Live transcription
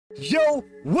Yo,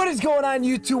 what is going on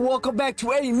YouTube? Welcome back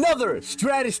to another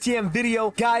StratticeTM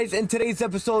video. Guys, in today's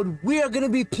episode, we are going to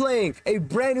be playing a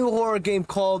brand new horror game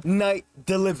called Night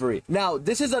Delivery. Now,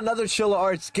 this is another Chilla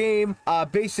Arts game.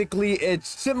 Basically, it's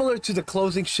similar to The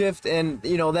Closing Shift and,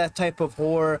 you know, that type of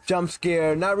horror, jump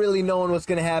scare, not really knowing what's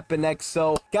going to happen next.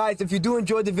 So, guys, if you do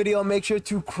enjoy the video, make sure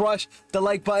to crush the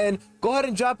like button. Go ahead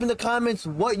and drop in the comments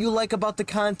what you like about the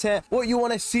content, what you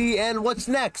want to see, and what's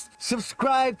next.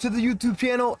 Subscribe to the YouTube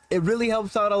channel. It really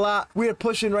helps out a lot. We're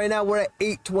pushing right now. We're at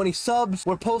 820 subs.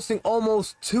 We're posting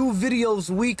almost 2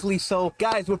 videos weekly. So,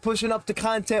 guys, we're pushing up the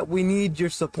content. We need your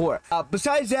support.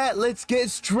 Besides that, let's get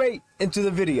straight into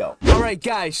the video. All right,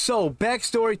 guys, so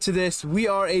backstory to this: we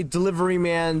are a delivery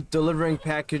man delivering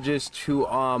packages to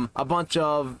a bunch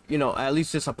of, you know, at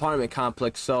least this apartment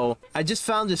complex. So I just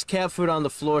found this cat food on the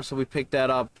floor, so we picked that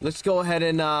up. Let's go ahead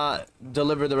and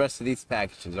deliver the rest of these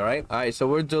packages. All right, so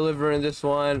we're delivering this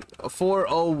one,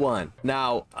 401.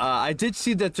 Now I did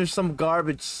see that there's some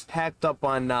garbage packed up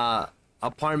on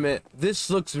apartment.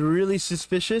 This looks really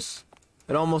suspicious.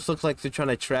 It almost looks like they're trying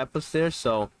to trap us there,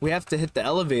 so we have to hit the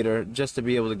elevator just to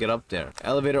be able to get up there.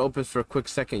 Elevator opens for a quick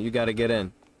second. You got to get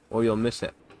in or you'll miss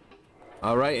it.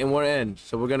 All right, and we're in.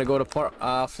 So we're going to go to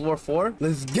floor 4.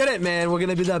 Let's get it, man. We're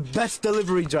going to be the best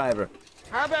delivery driver.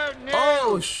 How about now?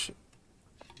 Oh,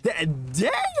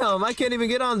 damn, I can't even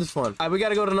get on this one. All right, we got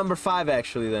to go to number 5,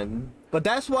 actually, then. But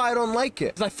that's why I don't like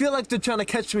it. I feel like they're trying to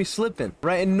catch me slipping,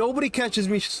 right? And nobody catches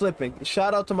me slipping.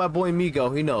 Shout out to my boy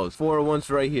Migo. He knows. 401's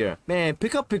right here. Man,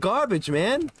 pick up your garbage,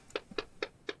 man.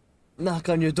 Knock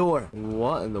on your door.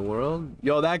 What in the world?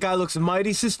 Yo, that guy looks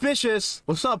mighty suspicious.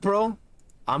 What's up, bro?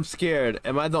 I'm scared.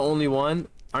 Am I the only one?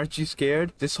 Aren't you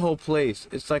scared? This whole place,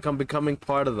 it's like I'm becoming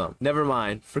part of them. Never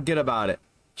mind. Forget about it.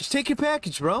 Just take your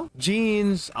package, bro.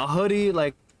 Jeans, a hoodie,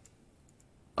 like...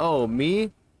 Oh,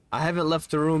 me? I haven't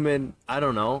left the room in, I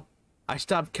don't know. I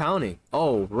stopped counting.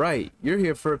 Oh, right. You're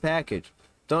here for a package.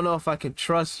 Don't know if I can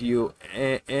trust you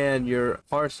and your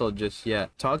parcel just yet.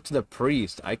 Talk to the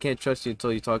priest. I can't trust you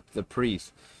until you talk to the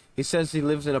priest. He says he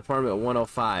lives in apartment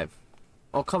 105.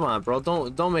 Oh, come on, bro.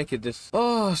 Don't make it this.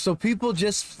 Oh, so people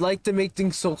just like to make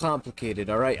things so complicated,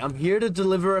 all right? I'm here to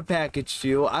deliver a package to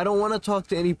you. I don't want to talk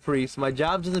to any priest. My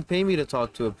job doesn't pay me to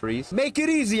talk to a priest. Make it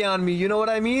easy on me, you know what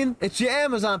I mean? It's your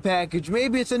Amazon package.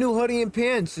 Maybe it's a new hoodie and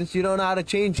pants since you don't know how to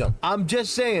change them. I'm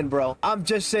just saying, bro. I'm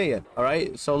just saying, all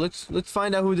right? So let's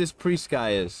find out who this priest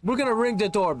guy is. We're going to ring the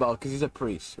doorbell because he's a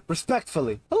priest.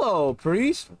 Respectfully. Hello,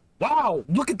 priest. Wow,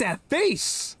 look at that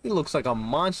face. He looks like a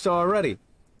monster already.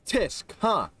 Tisk,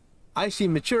 huh? I see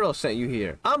Machiro sent you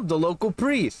here. I'm the local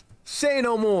priest. Say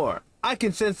no more. I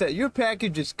can sense that your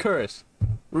package is cursed.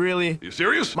 Really? You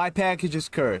serious? My package is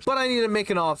cursed. But I need to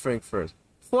make an offering first.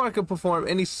 Before I can perform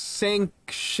any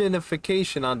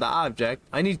sanctification on the object,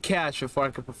 I need cash before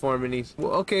I can perform any...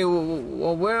 Okay,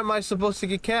 well, where am I supposed to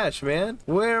get cash, man?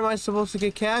 Where am I supposed to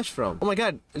get cash from? Oh my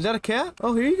god, is that a cat?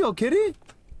 Oh, here you go, kitty.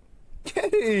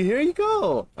 Kitty, here you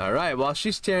go. All right, while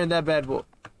she's tearing that bad boy...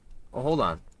 Oh, hold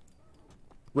on.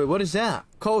 Wait, what is that?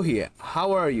 Kohi,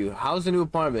 how are you? How's the new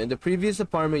apartment? In the previous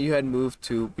apartment you had moved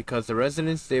to because the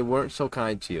residents, they weren't so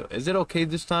kind to you. Is it okay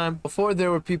this time? Before,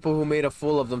 there were people who made a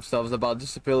fool of themselves about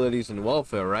disabilities and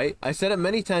welfare, right? I said it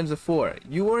many times before.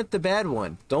 You weren't the bad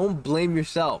one. Don't blame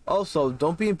yourself. Also,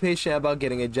 don't be impatient about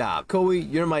getting a job. Kohi,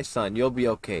 you're my son. You'll be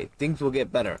okay. Things will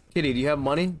get better. Kitty, do you have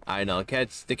money? I know.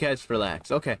 The cats relax.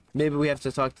 Okay. Maybe we have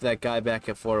to talk to that guy back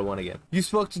at 401 again. You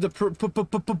spoke to the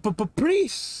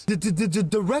priest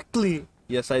directly.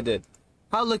 Yes, I did.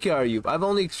 How lucky are you? I've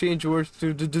only exchanged words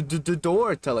through the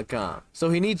door telecom. So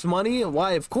he needs money?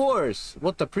 Why, of course.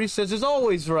 What the priest says is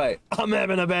always right. I'm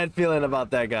having a bad feeling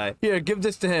about that guy. Here, give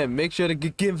this to him. Make sure to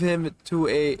give him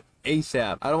to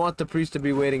ASAP. I don't want the priest to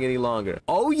be waiting any longer.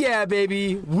 Oh yeah,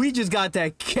 baby. We just got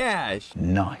that cash.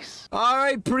 Nice. All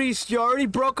right, priest. You already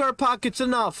broke our pockets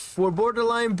enough. We're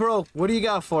borderline broke. What do you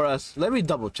got for us? Let me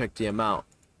double check the amount.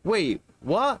 Wait,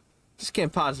 what? This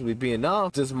can't possibly be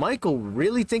enough. Does Michael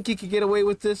really think he could get away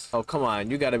with this? Oh, come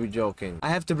on. You gotta be joking. I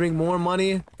have to bring more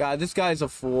money? God, this guy's a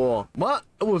fool. What?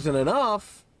 It wasn't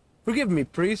enough. Forgive me,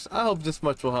 priest. I hope this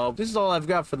much will help. This is all I've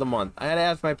got for the month. I had to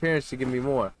ask my parents to give me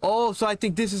more. Oh, so I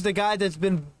think this is the guy that's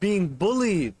been being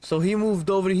bullied. So he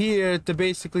moved over here to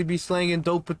basically be slanging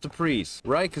dope with the priest,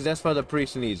 right? Because that's why the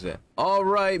priest needs it. All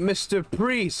right, Mr.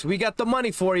 Priest. We got the money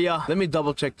for you. Let me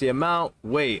double check the amount.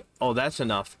 Wait. Oh, that's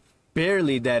enough.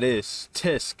 Barely, that is.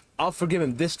 Tisk. I'll forgive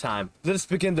him this time. Let us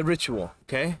begin the ritual,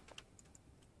 okay?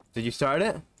 Did you start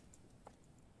it?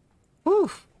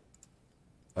 Whew.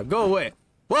 Now go away.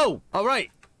 Whoa! All right.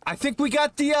 I think we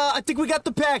got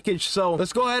the package. So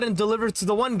let's go ahead and deliver it to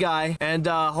the one guy, and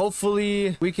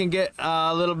hopefully we can get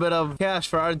a little bit of cash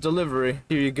for our delivery.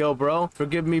 Here you go, bro.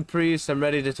 Forgive me, priest. I'm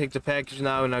ready to take the package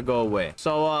now and I go away.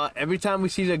 So every time we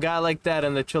see a guy like that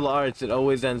in the Chilla Arts, it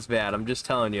always ends bad. I'm just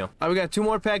telling you. All right, we got 2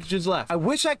 more packages left. I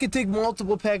wish I could take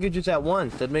multiple packages at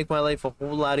once. That'd make my life a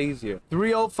whole lot easier.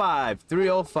 305,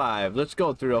 305. Let's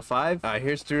go, 305. All right,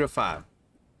 here's 305.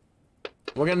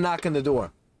 We're gonna knock on the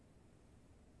door.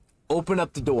 Open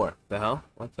up the door. The hell?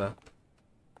 What the?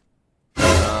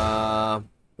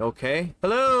 Okay.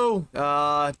 Hello?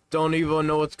 Don't even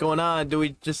know what's going on. Do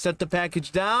we just set the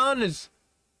package down?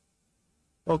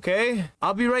 Okay.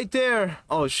 I'll be right there.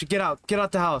 Oh, shit, get out. Get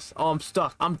out the house. Oh, I'm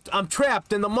stuck. I'm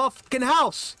trapped in the motherfucking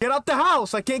house. Get out the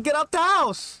house. I can't get out the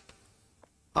house.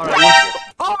 All right.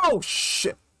 Oh,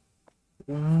 shit.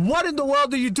 What in the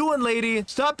world are you doing, lady?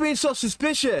 Stop being so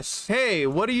suspicious. Hey,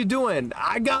 what are you doing?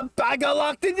 I got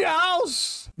locked in your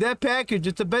house. That package,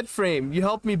 it's a bed frame. You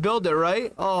helped me build it,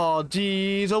 right? Oh,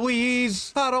 geez,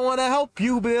 Louise. I don't want to help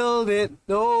you build it.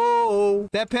 No.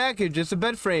 That package, it's a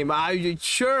bed frame. I'll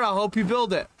help you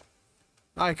build it.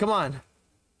 All right, come on.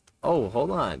 Oh,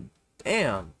 hold on.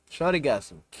 Damn. Shawty got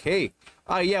some cake.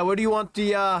 All right, yeah, where do you want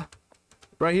the,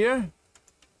 right here?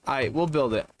 All right, we'll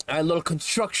build it. All right, little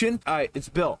construction. All right, it's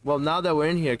built. Well, now that we're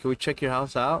in here, can we check your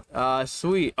house out?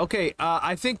 Sweet. Okay,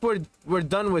 I think we're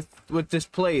done with this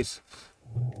place.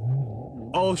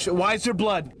 Oh, why is there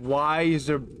blood? Why is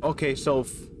there... Okay, so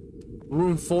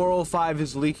room 405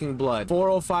 is leaking blood.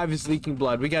 405 is leaking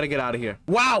blood. We gotta get out of here.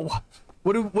 Wow!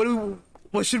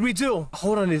 What should we do?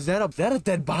 Hold on, is that a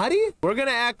dead body? We're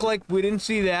gonna act like we didn't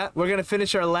see that. We're gonna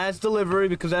finish our last delivery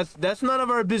because that's none of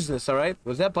our business, all right?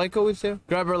 Was that bike always there?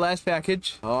 Grab our last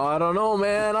package. Oh, I don't know,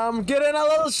 man. I'm getting a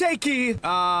little shaky.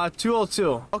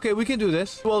 202. Okay, we can do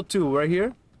this. 202, right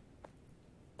here.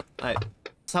 All right.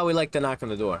 That's how we like to knock on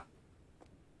the door.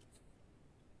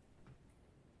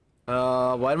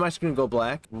 Why did my screen go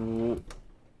black?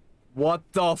 What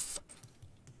the f...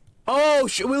 Oh,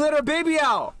 we let our baby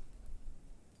out.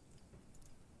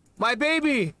 My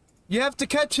baby! You have to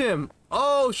catch him!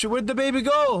 Oh, where'd the baby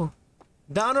go?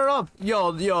 Down or up?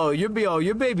 Yo, your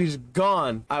baby's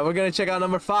gone. Alright, we're gonna check out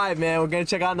number 5, man. We're gonna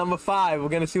check out number 5. We're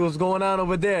gonna see what's going on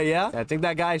over there, yeah? I think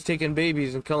that guy's taking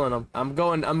babies and killing them. I'm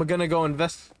gonna go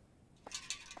invest.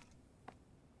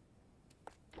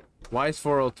 Why is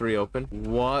 403 open?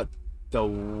 What the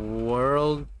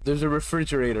world? There's a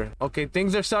refrigerator. Okay,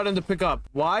 things are starting to pick up.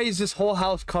 Why is this whole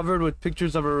house covered with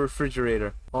pictures of a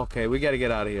refrigerator? Okay, we gotta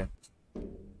get out of here.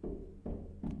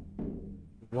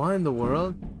 What in the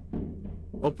world?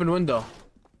 Open window.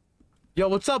 Yo,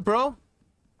 what's up, bro?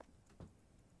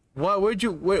 What? Where'd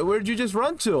you just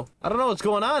run to? I don't know what's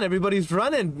going on. Everybody's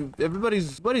running.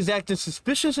 Everybody's acting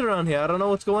suspicious around here. I don't know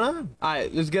what's going on. All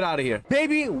right, let's get out of here.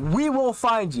 Baby, we will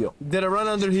find you. Did it run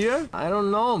under here? I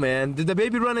don't know, man. Did the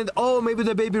baby run in? Oh, maybe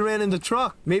the baby ran in the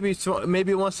truck. Maybe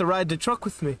it wants to ride the truck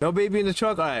with me. No baby in the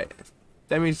truck? All right.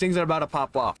 That means things are about to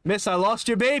pop off. Miss, I lost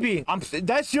your baby.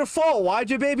 That's your fault. Why'd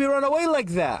your baby run away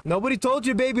like that? Nobody told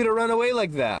your baby to run away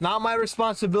like that. Not my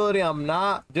responsibility. I'm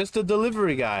not just a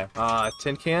delivery guy.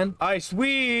 Tin can. All right,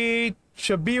 sweet.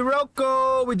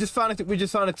 Shabiroko. We just found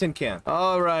a tin can.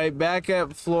 All right, back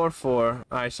at floor 4. All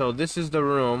right, so this is the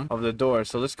room of the door.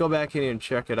 So let's go back in here and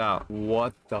check it out.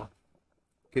 What the fuck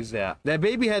is that? That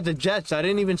baby had the jets. I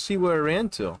didn't even see where it ran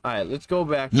to. All right, let's go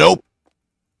back. Nope.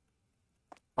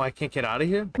 Oh, I can't get out of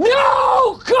here?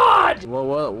 No, God!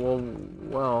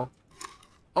 Well.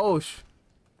 Oh,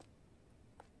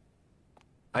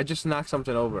 I just knocked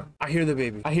something over. I hear the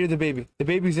baby. I hear the baby. The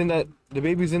baby's in that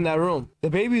room. The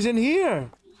baby's in here.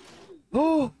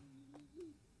 Oh.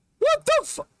 What the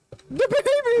f... The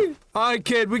baby! All right,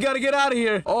 kid, we gotta get out of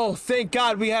here. Oh, thank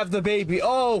God we have the baby.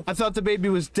 Oh, I thought the baby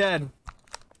was dead.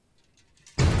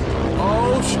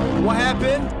 Oh, what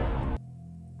happened?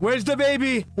 Where's the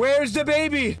baby? Where's the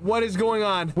baby? What is going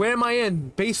on? Where am I in?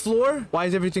 Base floor? Why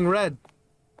is everything red?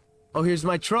 Oh, here's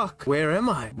my truck. Where am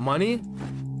I? Money?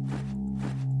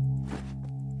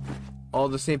 All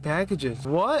the same packages.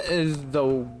 What is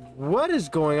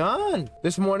going on?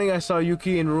 This morning I saw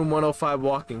Yuki in room 105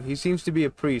 walking. He seems to be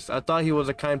a priest. I thought he was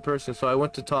a kind person, so I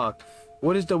went to talk.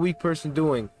 What is the weak person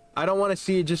doing? I don't want to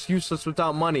see it just useless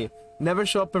without money. Never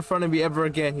show up in front of me ever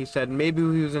again, he said. Maybe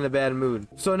he was in a bad mood.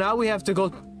 So now we have to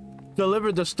go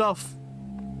deliver the stuff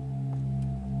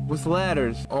with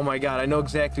ladders. Oh my God, I know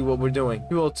exactly what we're doing.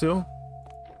 202.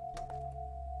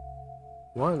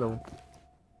 What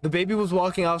the baby was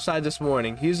walking outside this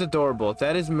morning. He's adorable.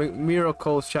 That is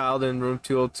Miracle's child in room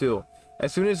 202.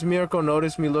 As soon as Miracle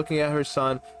noticed me looking at her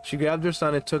son, she grabbed her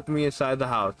son and took me inside the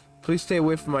house. Please stay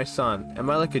away from my son. Am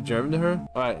I like a germ to her?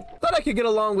 Alright. Thought I could get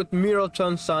along with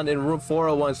Miro-chan's son in room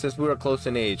 401 since we were close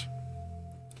in age.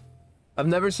 I've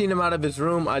never seen him out of his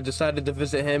room. I decided to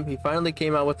visit him. He finally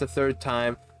came out with the third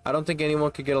time. I don't think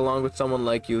anyone could get along with someone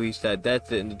like you, he said.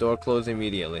 That's it, and the door closed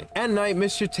immediately. At night,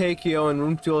 Mr. Takeo in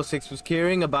room 206 was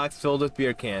carrying a box filled with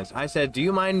beer cans. I said, do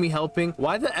you mind me helping?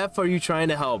 Why the F are you trying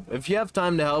to help? If you have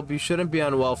time to help, you shouldn't be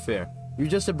on welfare. You're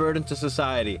just a burden to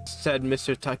society, said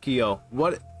Mr. Takeo.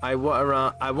 I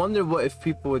wonder what if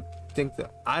people would think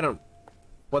that...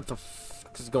 What the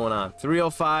fuck is going on?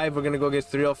 305, we're gonna go get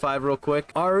 305 real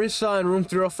quick. Arisa in room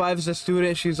 305 is a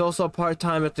student. She's also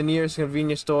part-time at the nearest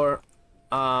convenience store.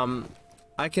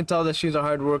 I can tell that she's a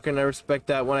hard worker and I respect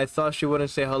that. When I thought she wouldn't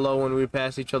say hello when we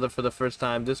passed each other for the first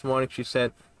time, this morning she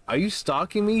said, are you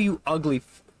stalking me, you ugly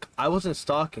f... I wasn't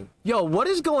stalking. Yo, what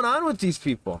is going on with these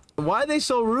people? Why are they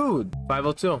so rude?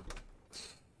 502.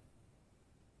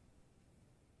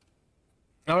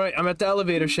 Alright, I'm at the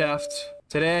elevator shaft.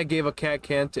 Today I gave a cat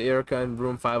can to Erica in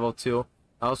room 502.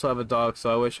 I also have a dog,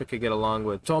 so I wish I could get along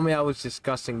with. Told me I was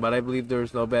disgusting, but I believe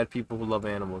there's no bad people who love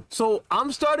animals. So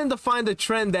I'm starting to find a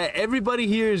trend that everybody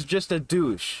here is just a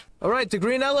douche. Alright, the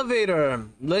green elevator.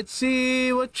 Let's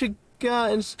see what you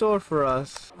got in store for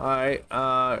us. Alright,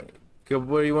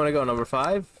 where do you want to go? Number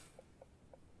 5?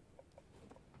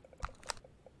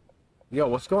 Yo,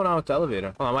 what's going on with the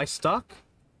elevator? Oh, am I stuck?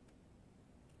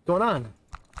 What's going on?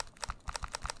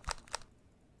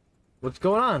 What's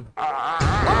going on? Oh!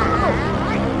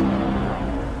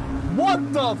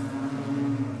 What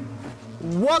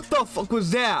the fuck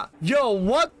was that? Yo,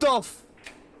 what the f...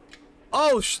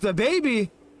 Oh, the baby?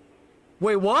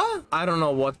 Wait, what? I don't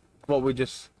know what we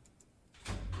just...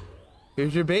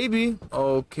 Here's your baby.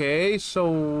 Okay, so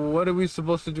what are we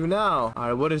supposed to do now?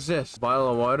 Alright, what is this?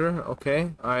 Bottle of water?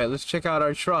 Okay. Alright, let's check out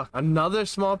our truck. Another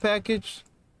small package?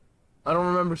 I don't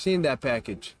remember seeing that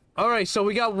package. Alright, so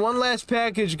we got one last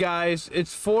package, guys.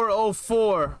 It's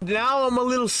 404. Now I'm a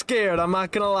little scared, I'm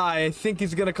not gonna lie. I think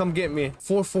he's gonna come get me.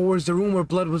 44 is the room where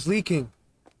blood was leaking.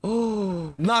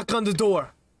 Oh, knock on the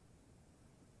door.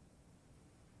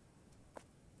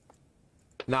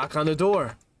 Knock on the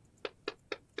door.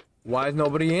 Why is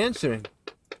nobody answering?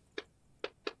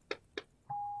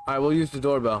 Alright, we'll use the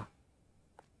doorbell.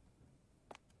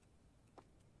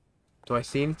 Do I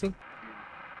see anything?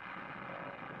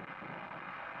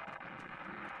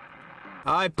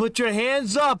 Alright, put your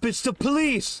hands up. It's the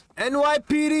police.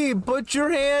 NYPD, put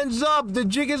your hands up. The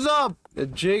jig is up. The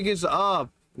jig is up.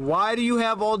 Why do you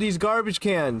have all these garbage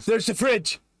cans? There's the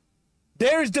fridge.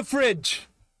 There's the fridge.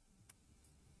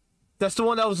 That's the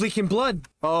one that was leaking blood.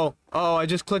 Oh, I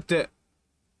just clicked it.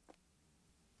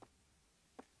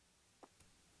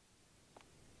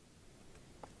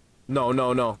 No.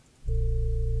 No.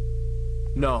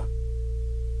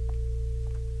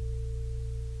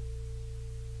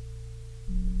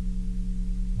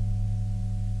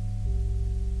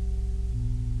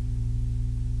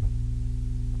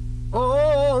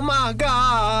 Oh my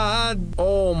god.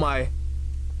 Oh my.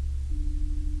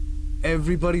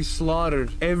 Everybody's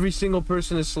slaughtered. Every single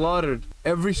person is slaughtered.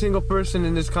 Every single person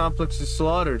in this complex is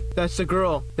slaughtered. That's the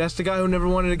girl. That's the guy who never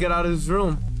wanted to get out of his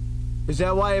room. Is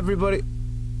that why everybody...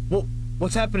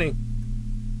 What's happening?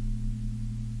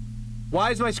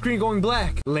 Why is my screen going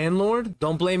black? Landlord?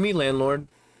 Don't blame me, landlord.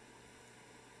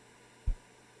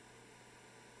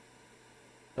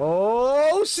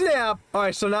 Oh, snap. All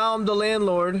right, so now I'm the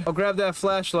landlord. I'll grab that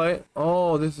flashlight.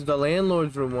 Oh, this is the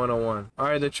landlord's room 101. All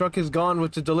right, the truck is gone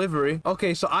with the delivery.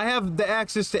 Okay, so I have the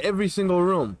access to every single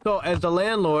room. So as the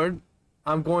landlord,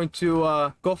 I'm going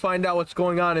to go find out what's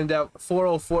going on in that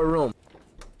 404 room.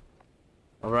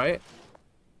 All right.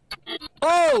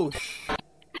 Oh,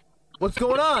 what's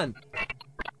going on?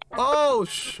 Oh,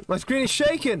 my screen is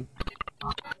shaking.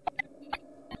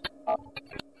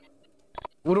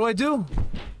 What do I do?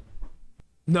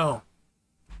 No.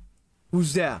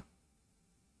 Who's that?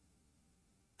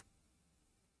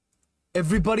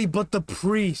 Everybody but the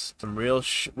priest. Some real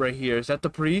right here. Is that the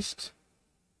priest?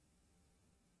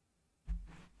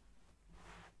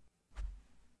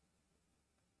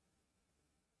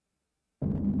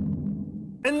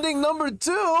 Ending number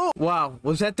 2. Wow,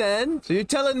 was that the end? So you're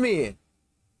telling me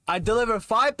I deliver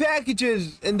 5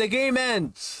 packages and the game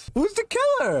ends? Who's the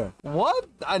killer? What?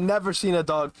 I never seen a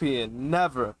dog peeing.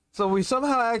 Never. So we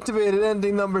somehow activated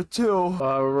ending number 2.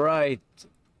 All right.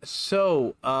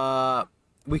 So,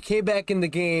 we came back in the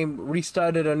game,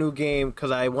 restarted a new game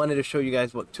because I wanted to show you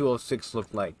guys what 206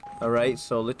 looked like. All right,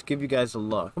 so let's give you guys a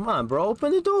look. Come on, bro,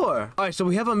 open the door. All right, so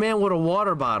we have a man with a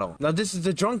water bottle. Now this is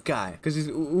the drunk guy because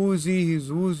he's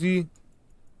woozy.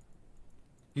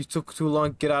 You took too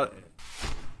long. Get out.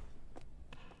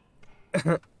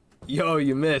 Yo,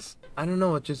 you missed. I don't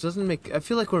know, it just doesn't make... I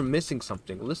feel like we're missing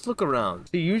something. Let's look around.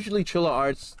 See, usually Chilla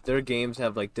Arts, their games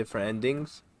have like different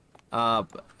endings.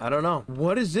 But I don't know.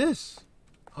 What is this?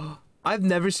 I've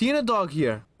never seen a dog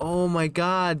here. Oh my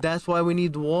god, that's why we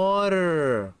need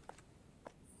water.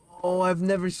 Oh, I've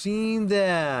never seen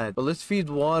that. But let's feed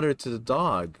water to the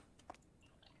dog.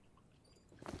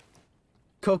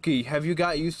 Koki, have you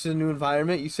got used to the new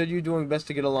environment? You said you're doing best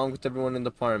to get along with everyone in the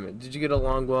apartment. Did you get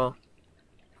along well?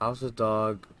 How's the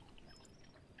dog?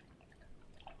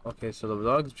 Okay, so the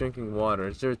dog's drinking water.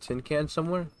 Is there a tin can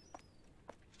somewhere?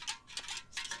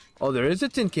 Oh, there is a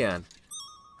tin can.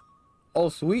 Oh,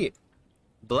 sweet.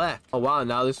 Black. Oh, wow,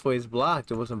 now this way is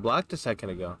blocked. It wasn't blocked a second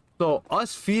ago. So,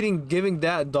 us giving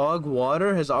that dog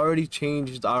water has already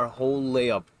changed our whole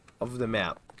layup of the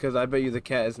map. Because I bet you the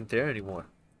cat isn't there anymore.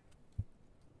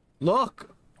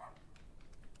 Look!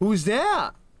 Who's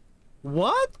that?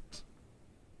 What?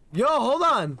 Yo, hold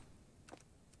on!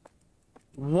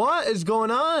 What is going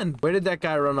on? Where did that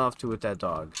guy run off to with that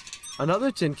dog?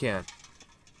 Another tin can.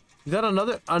 Is that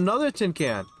another tin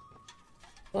can?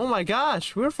 Oh my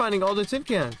gosh, we're finding all the tin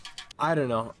cans. I don't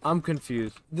know, I'm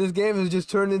confused. This game has just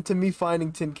turned into me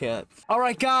finding tin cans.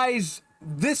 Alright guys,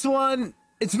 this one,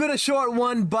 it's been a short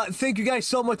one, but thank you guys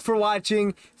so much for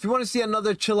watching. If you want to see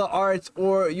another Chilla Arts,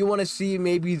 or you want to see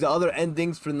maybe the other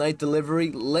endings for night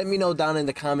delivery, let me know down in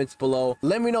the comments below.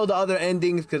 Let me know the other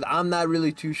endings, because I'm not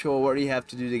really too sure what you have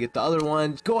to do to get the other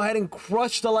ones. Go ahead and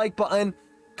crush the like button,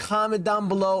 comment down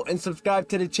below, and subscribe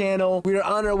to the channel. We are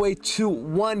on our way to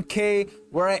 1K.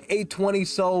 We're at 820,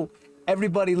 so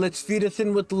everybody, let's feed us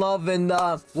in with love, and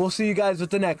we'll see you guys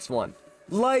with the next one.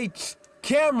 Lights,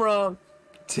 camera,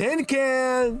 tin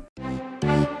can.